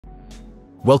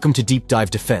Welcome to Deep Dive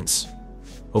Defense.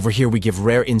 Over here we give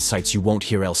rare insights you won't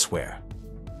hear elsewhere.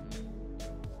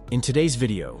 In today's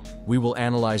video, we will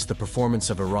analyze the performance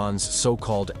of Iran's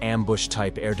so-called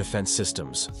ambush-type air defense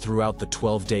systems throughout the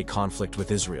 12-day conflict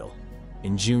with Israel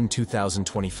in June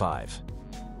 2025.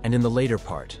 And in the later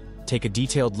part, take a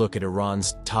detailed look at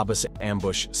Iran's Tabas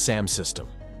ambush SAM system.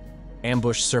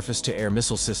 Ambush surface-to-air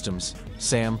missile systems,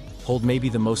 SAM, hold maybe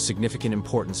the most significant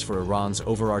importance for Iran's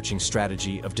overarching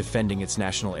strategy of defending its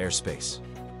national airspace.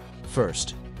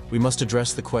 First, we must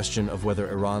address the question of whether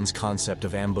Iran's concept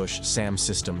of ambush SAM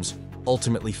systems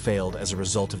ultimately failed as a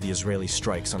result of the Israeli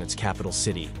strikes on its capital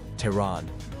city, Tehran,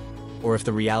 or if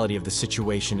the reality of the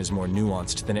situation is more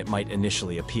nuanced than it might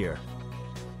initially appear.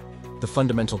 The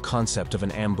fundamental concept of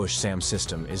an ambush SAM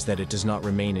system is that it does not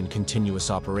remain in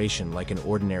continuous operation like an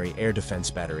ordinary air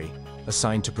defense battery,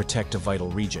 assigned to protect a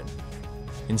vital region.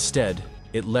 Instead,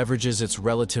 it leverages its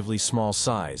relatively small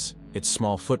size, its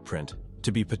small footprint,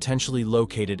 to be potentially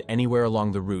located anywhere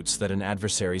along the routes that an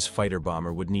adversary's fighter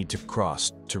bomber would need to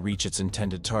cross to reach its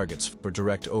intended targets for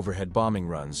direct overhead bombing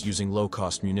runs using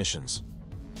low-cost munitions.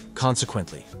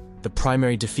 Consequently, the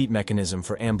primary defeat mechanism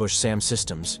for ambush SAM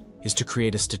systems is to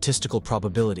create a statistical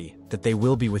probability that they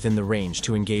will be within the range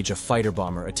to engage a fighter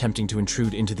bomber attempting to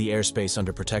intrude into the airspace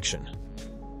under protection.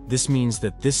 This means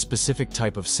that this specific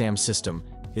type of SAM system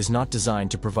is not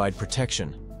designed to provide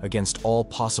protection against all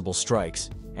possible strikes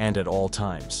and at all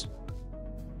times.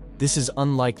 This is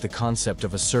unlike the concept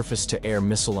of a surface-to-air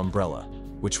missile umbrella,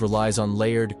 which relies on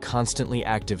layered, constantly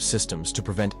active systems to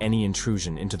prevent any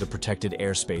intrusion into the protected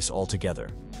airspace altogether.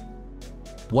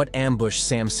 What ambush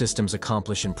SAM systems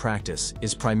accomplish in practice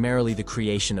is primarily the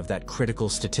creation of that critical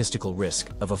statistical risk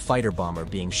of a fighter bomber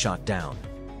being shot down.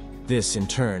 This, in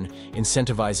turn,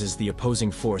 incentivizes the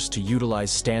opposing force to utilize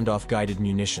standoff-guided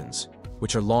munitions,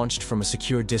 which are launched from a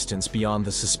secure distance beyond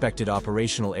the suspected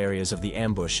operational areas of the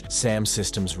ambush SAM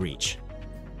system's reach.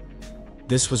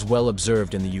 This was well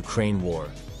observed in the Ukraine war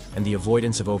and the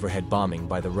avoidance of overhead bombing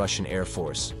by the Russian Air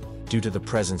Force, due to the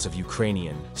presence of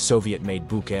Ukrainian, Soviet-made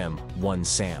Buk M1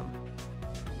 SAM.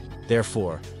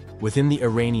 Therefore, within the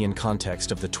Iranian context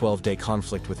of the 12-day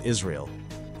conflict with Israel,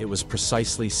 it was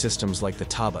precisely systems like the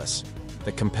Tabas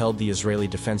that compelled the Israeli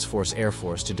Defense Force Air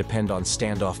Force to depend on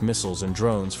standoff missiles and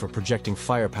drones for projecting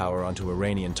firepower onto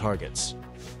Iranian targets.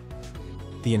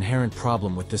 The inherent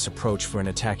problem with this approach for an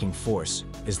attacking force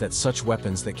is that such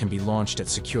weapons that can be launched at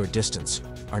secure distance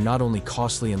are not only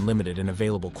costly and limited in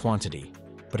available quantity,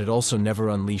 but it also never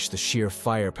unleashed the sheer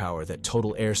firepower that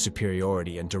total air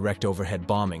superiority and direct overhead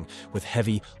bombing with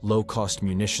heavy, low-cost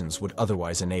munitions would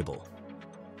otherwise enable.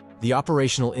 The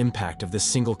operational impact of this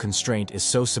single constraint is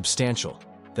so substantial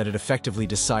that it effectively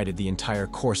decided the entire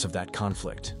course of that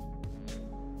conflict.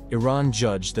 Iran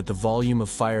judged that the volume of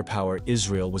firepower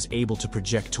Israel was able to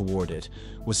project toward it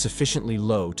was sufficiently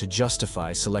low to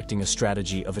justify selecting a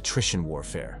strategy of attrition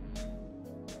warfare.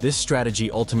 This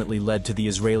strategy ultimately led to the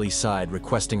Israeli side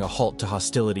requesting a halt to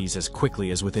hostilities as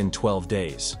quickly as within 12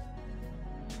 days.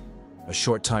 A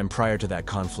short time prior to that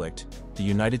conflict, the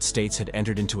United States had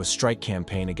entered into a strike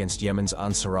campaign against Yemen's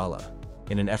Ansar Allah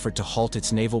in an effort to halt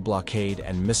its naval blockade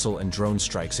and missile and drone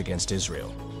strikes against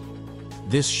Israel.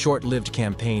 This short-lived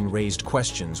campaign raised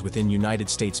questions within United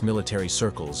States military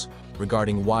circles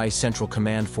regarding why Central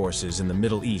Command forces in the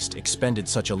Middle East expended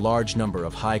such a large number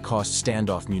of high-cost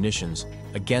standoff munitions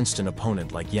against an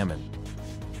opponent like Yemen.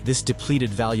 This depleted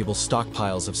valuable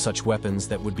stockpiles of such weapons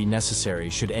that would be necessary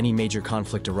should any major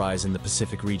conflict arise in the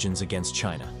Pacific regions against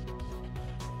China.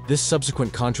 This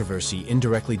subsequent controversy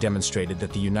indirectly demonstrated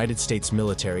that the United States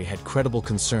military had credible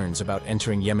concerns about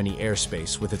entering Yemeni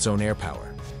airspace with its own air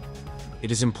power. It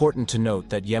is important to note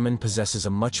that Yemen possesses a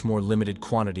much more limited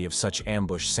quantity of such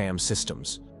ambush SAM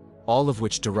systems, all of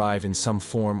which derive in some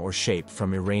form or shape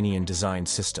from Iranian-designed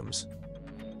systems.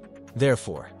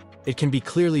 Therefore, it can be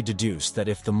clearly deduced that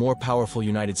if the more powerful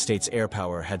United States air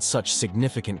power had such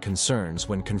significant concerns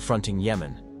when confronting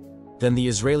Yemen, then the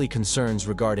Israeli concerns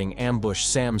regarding ambush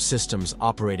SAM systems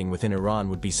operating within Iran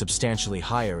would be substantially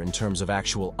higher in terms of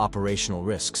actual operational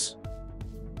risks.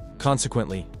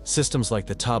 Consequently, systems like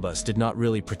the Tabas did not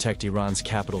really protect Iran's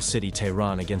capital city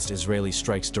Tehran against Israeli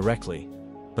strikes directly,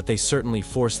 but they certainly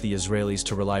forced the Israelis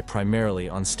to rely primarily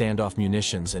on standoff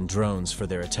munitions and drones for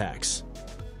their attacks.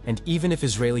 And even if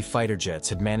Israeli fighter jets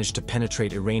had managed to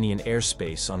penetrate Iranian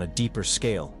airspace on a deeper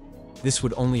scale, this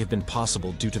would only have been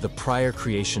possible due to the prior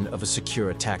creation of a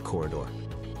secure attack corridor.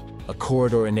 A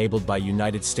corridor enabled by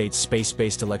United States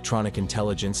space-based electronic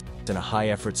intelligence and a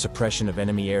high-effort suppression of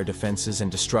enemy air defenses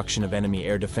and destruction of enemy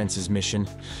air defenses mission,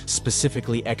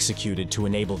 specifically executed to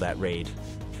enable that raid.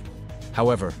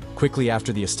 However, quickly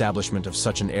after the establishment of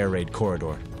such an air raid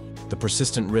corridor, the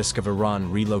persistent risk of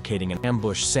Iran relocating an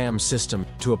ambush SAM system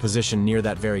to a position near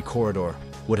that very corridor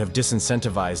would have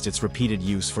disincentivized its repeated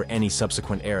use for any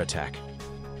subsequent air attack.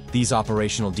 These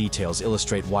operational details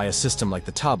illustrate why a system like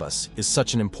the Tabas is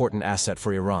such an important asset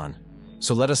for Iran.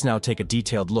 So let us now take a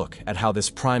detailed look at how this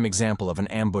prime example of an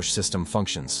ambush system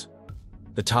functions.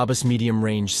 The Tabas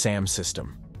medium-range SAM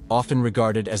system, often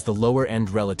regarded as the lower-end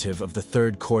relative of the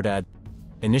third Khordad,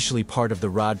 initially part of the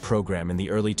RAD program in the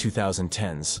early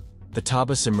 2010s, the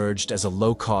Tabas emerged as a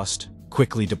low-cost,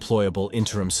 quickly deployable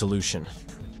interim solution,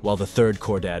 while the third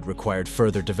Khordad required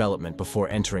further development before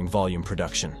entering volume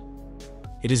production.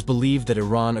 It is believed that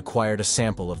Iran acquired a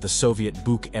sample of the Soviet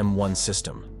Buk M1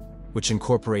 system, which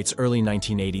incorporates early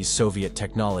 1980s Soviet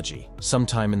technology,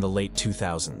 sometime in the late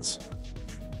 2000s.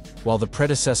 While the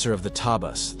predecessor of the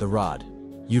Tabas, the RAD,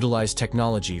 utilized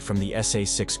technology from the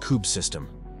SA-6 Kub system,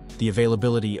 the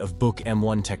availability of Buk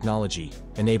M1 technology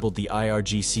enabled the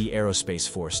IRGC Aerospace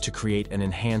Force to create an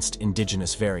enhanced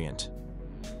indigenous variant.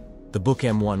 The Buk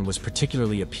M1 was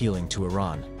particularly appealing to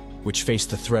Iran, which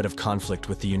faced the threat of conflict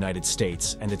with the United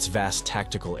States and its vast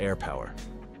tactical air power.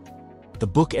 The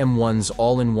Buk M1's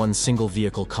all-in-one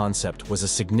single-vehicle concept was a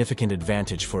significant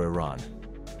advantage for Iran.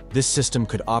 This system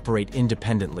could operate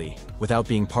independently without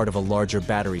being part of a larger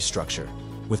battery structure,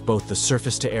 with both the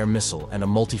surface-to-air missile and a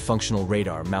multifunctional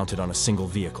radar mounted on a single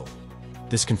vehicle.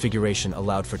 This configuration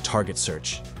allowed for target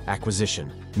search,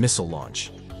 acquisition, missile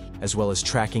launch, as well as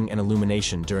tracking and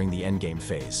illumination during the endgame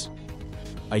phase.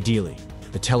 Ideally,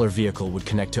 the Teller vehicle would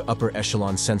connect to upper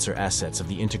echelon sensor assets of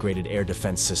the integrated air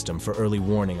defense system for early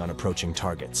warning on approaching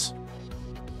targets.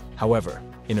 However,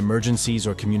 in emergencies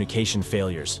or communication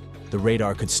failures, the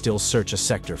radar could still search a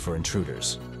sector for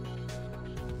intruders.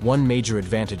 One major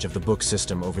advantage of the Buk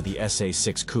system over the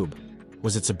SA-6 Kub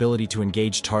was its ability to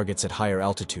engage targets at higher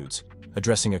altitudes,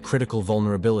 addressing a critical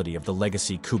vulnerability of the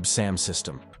legacy Kub SAM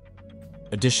system.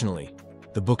 Additionally,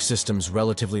 the Buk system's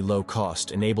relatively low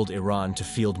cost enabled Iran to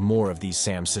field more of these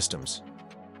SAM systems.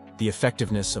 The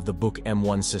effectiveness of the Buk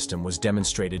M1 system was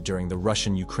demonstrated during the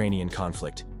Russian-Ukrainian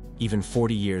conflict, even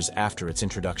 40 years after its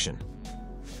introduction.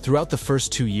 Throughout the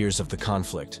first 2 years of the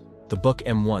conflict, the Buk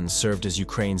M1 served as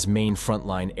Ukraine's main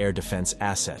frontline air defense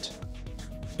asset.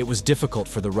 It was difficult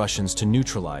for the Russians to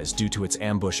neutralize due to its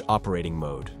ambush operating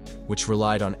mode, which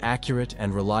relied on accurate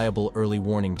and reliable early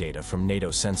warning data from NATO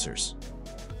sensors.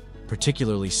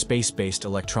 Particularly space-based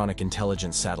electronic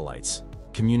intelligence satellites,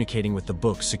 communicating with the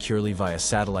Buk securely via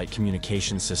satellite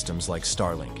communication systems like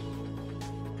Starlink.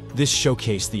 This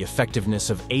showcased the effectiveness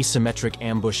of asymmetric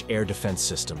ambush air defense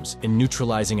systems in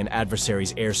neutralizing an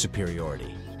adversary's air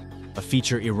superiority, a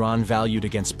feature Iran valued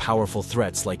against powerful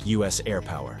threats like US air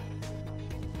power.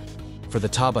 For the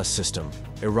Tabas system,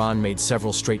 Iran made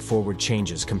several straightforward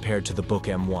changes compared to the Buk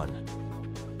M1.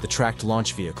 The tracked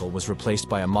launch vehicle was replaced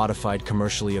by a modified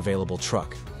commercially available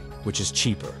truck, which is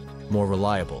cheaper, more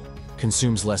reliable,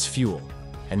 consumes less fuel,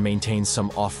 and maintains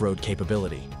some off-road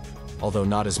capability, although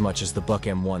not as much as the Buk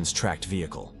M1's tracked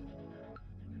vehicle.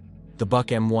 The Buk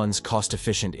M1's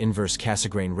cost-efficient inverse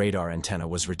Cassegrain radar antenna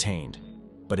was retained,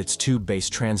 but its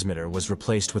tube-based transmitter was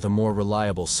replaced with a more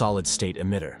reliable solid-state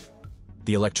emitter.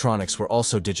 The electronics were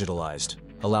also digitalized,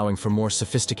 allowing for more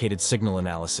sophisticated signal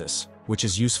analysis, which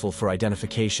is useful for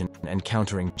identification and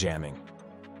countering jamming.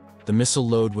 The missile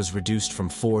load was reduced from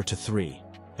 4 to 3,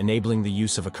 enabling the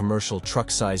use of a commercial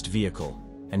truck-sized vehicle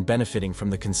and benefiting from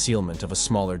the concealment of a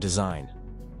smaller design.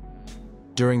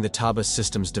 During the Tabas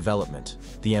system's development,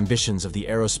 the ambitions of the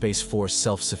Aerospace Force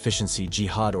Self-Sufficiency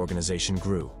Jihad organization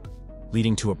grew,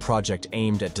 leading to a project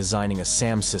aimed at designing a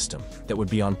SAM system that would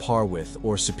be on par with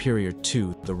or superior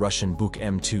to the Russian Buk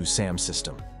M2 SAM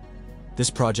system. This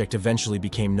project eventually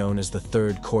became known as the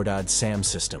third Khordad SAM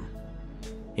system.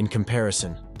 In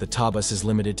comparison, the Tabas is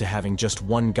limited to having just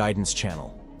one guidance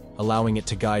channel, allowing it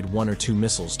to guide 1 or 2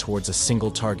 missiles towards a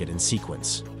single target in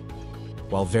sequence.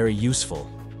 While very useful,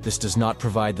 this does not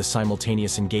provide the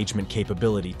simultaneous engagement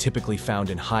capability typically found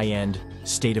in high-end,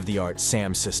 state-of-the-art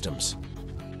SAM systems.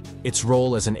 Its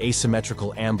role as an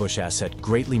asymmetrical ambush asset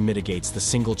greatly mitigates the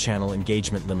single-channel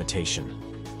engagement limitation.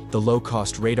 The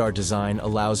low-cost radar design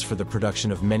allows for the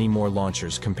production of many more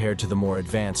launchers compared to the more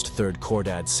advanced third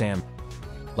Khordad SAM.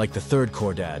 Like the third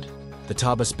Khordad, the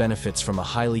Tabas benefits from a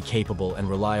highly capable and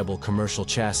reliable commercial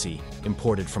chassis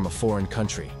imported from a foreign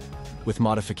country, with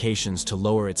modifications to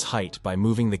lower its height by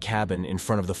moving the cabin in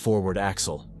front of the forward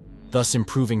axle, thus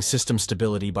improving system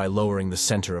stability by lowering the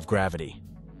center of gravity.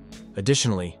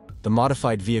 Additionally, the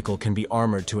modified vehicle can be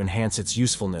armored to enhance its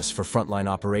usefulness for frontline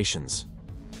operations.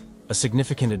 A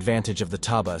significant advantage of the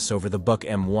Tabas over the Buk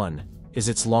M1 is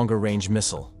its longer-range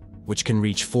missile, which can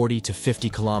reach 40 to 50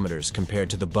 kilometers compared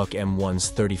to the Buk M1's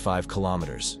 35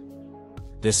 kilometers.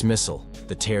 This missile,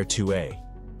 the Ter-2A,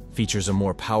 features a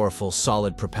more powerful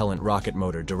solid propellant rocket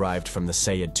motor derived from the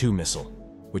Sayed-2 missile,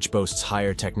 which boasts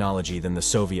higher technology than the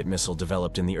Soviet missile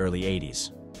developed in the early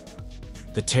 80s.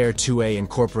 The Ter-2A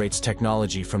incorporates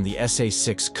technology from the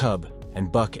SA-6 Cub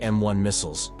and Buk M1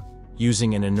 missiles,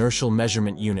 using an inertial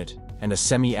measurement unit and a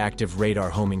semi-active radar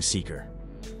homing seeker.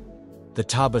 The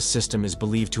Tabas system is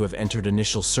believed to have entered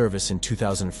initial service in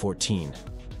 2014,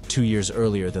 2 years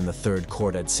earlier than the third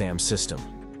Khordad-SAM system,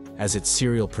 as its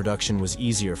serial production was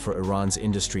easier for Iran's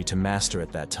industry to master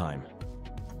at that time.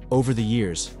 Over the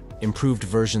years, improved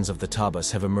versions of the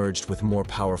Tabas have emerged with more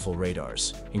powerful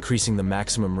radars, increasing the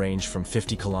maximum range from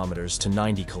 50 kilometers to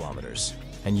 90 kilometers,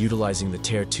 and utilizing the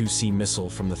Ter-2C missile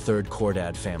from the third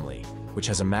Khordad family, which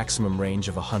has a maximum range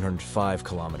of 105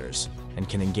 kilometers and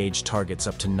can engage targets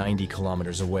up to 90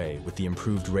 kilometers away with the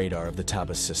improved radar of the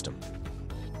Tabas system.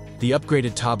 The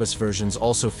upgraded Tabas versions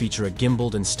also feature a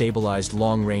gimbaled and stabilized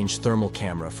long-range thermal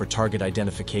camera for target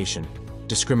identification,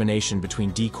 discrimination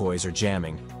between decoys or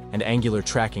jamming, and angular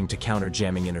tracking to counter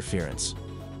jamming interference.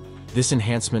 This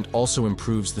enhancement also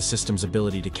improves the system's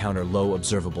ability to counter low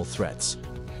observable threats,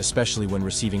 especially when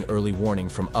receiving early warning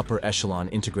from upper echelon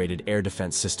integrated air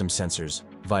defense system sensors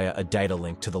via a data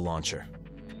link to the launcher.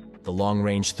 The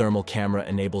long-range thermal camera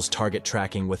enables target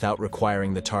tracking without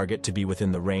requiring the target to be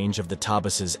within the range of the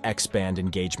Tabas's X-band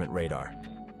engagement radar.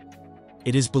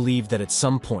 It is believed that at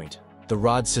some point, the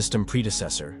ROD system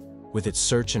predecessor, with its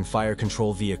search and fire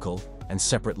control vehicle and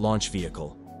separate launch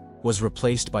vehicle, was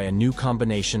replaced by a new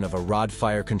combination of a ROD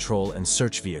fire control and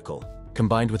search vehicle,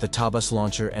 combined with a Tabas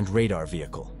launcher and radar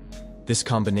vehicle. This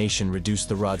combination reduced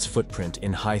the ROD's footprint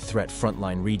in high-threat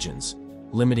frontline regions,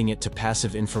 limiting it to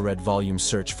passive infrared volume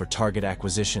search for target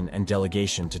acquisition and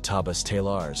delegation to Tabas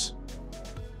tailors.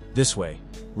 This way,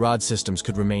 ROD systems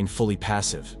could remain fully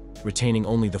passive, retaining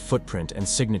only the footprint and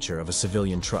signature of a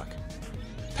civilian truck.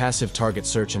 Passive target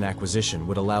search and acquisition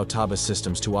would allow Tabas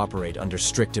systems to operate under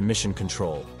strict emission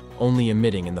control, only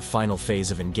emitting in the final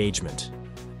phase of engagement.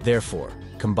 Therefore,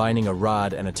 combining a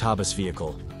ROD and a Tabas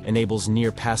vehicle enables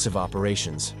near-passive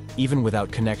operations, even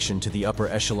without connection to the upper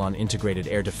echelon integrated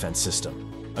air defense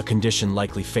system, a condition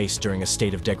likely faced during a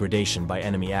state of degradation by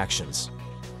enemy actions.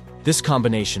 This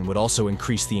combination would also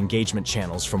increase the engagement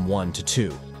channels from 1 to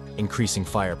 2, increasing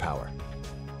firepower.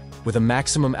 With a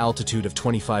maximum altitude of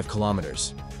 25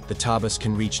 kilometers, the Tabas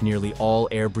can reach nearly all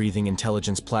air-breathing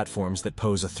intelligence platforms that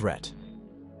pose a threat.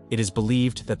 It is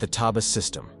believed that the Tabas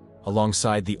system,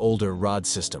 alongside the older ROD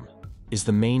system, is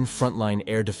the main frontline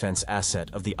air defense asset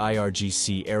of the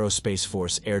IRGC Aerospace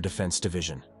Force Air Defense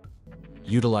Division.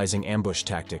 Utilizing ambush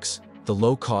tactics, the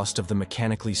low cost of the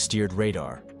mechanically steered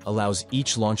radar allows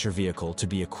each launcher vehicle to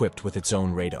be equipped with its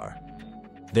own radar.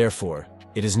 Therefore,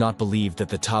 it is not believed that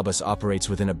the Tabas operates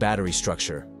within a battery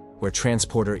structure, where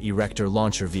transporter-erector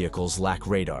launcher vehicles lack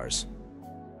radars.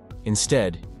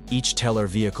 Instead, each Teller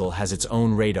vehicle has its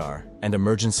own radar and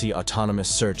emergency autonomous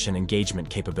search and engagement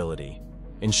capability,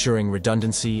 ensuring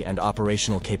redundancy and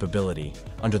operational capability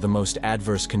under the most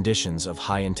adverse conditions of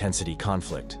high-intensity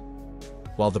conflict.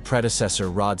 While the predecessor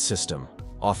ROD system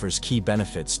offers key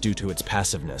benefits due to its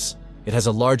passiveness, it has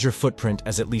a larger footprint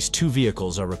as at least 2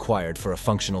 vehicles are required for a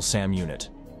functional SAM unit.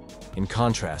 In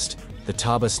contrast, the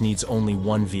Tabas needs only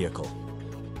 1 vehicle.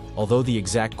 Although the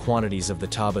exact quantities of the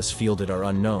Tabas fielded are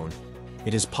unknown,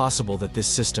 it is possible that this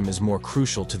system is more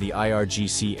crucial to the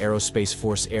IRGC Aerospace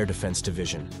Force Air Defense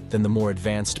Division than the more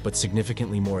advanced but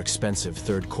significantly more expensive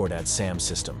 3rd Khordad-SAM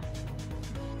system.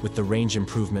 With the range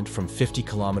improvement from 50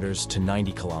 kilometers to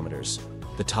 90 kilometers,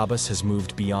 the Tabas has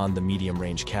moved beyond the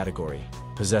medium-range category,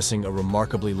 possessing a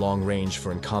remarkably long range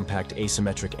for a compact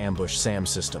asymmetric ambush SAM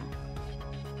system.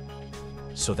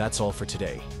 So that's all for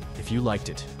today. If you liked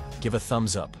it, give a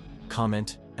thumbs up,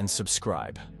 comment, and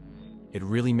subscribe. It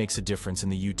really makes a difference in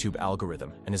the YouTube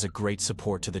algorithm and is a great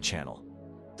support to the channel.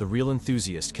 The Real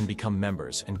Enthusiast can become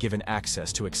members and given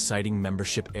access to exciting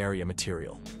membership area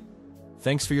material.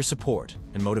 Thanks for your support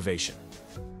and motivation.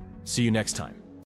 See you next time.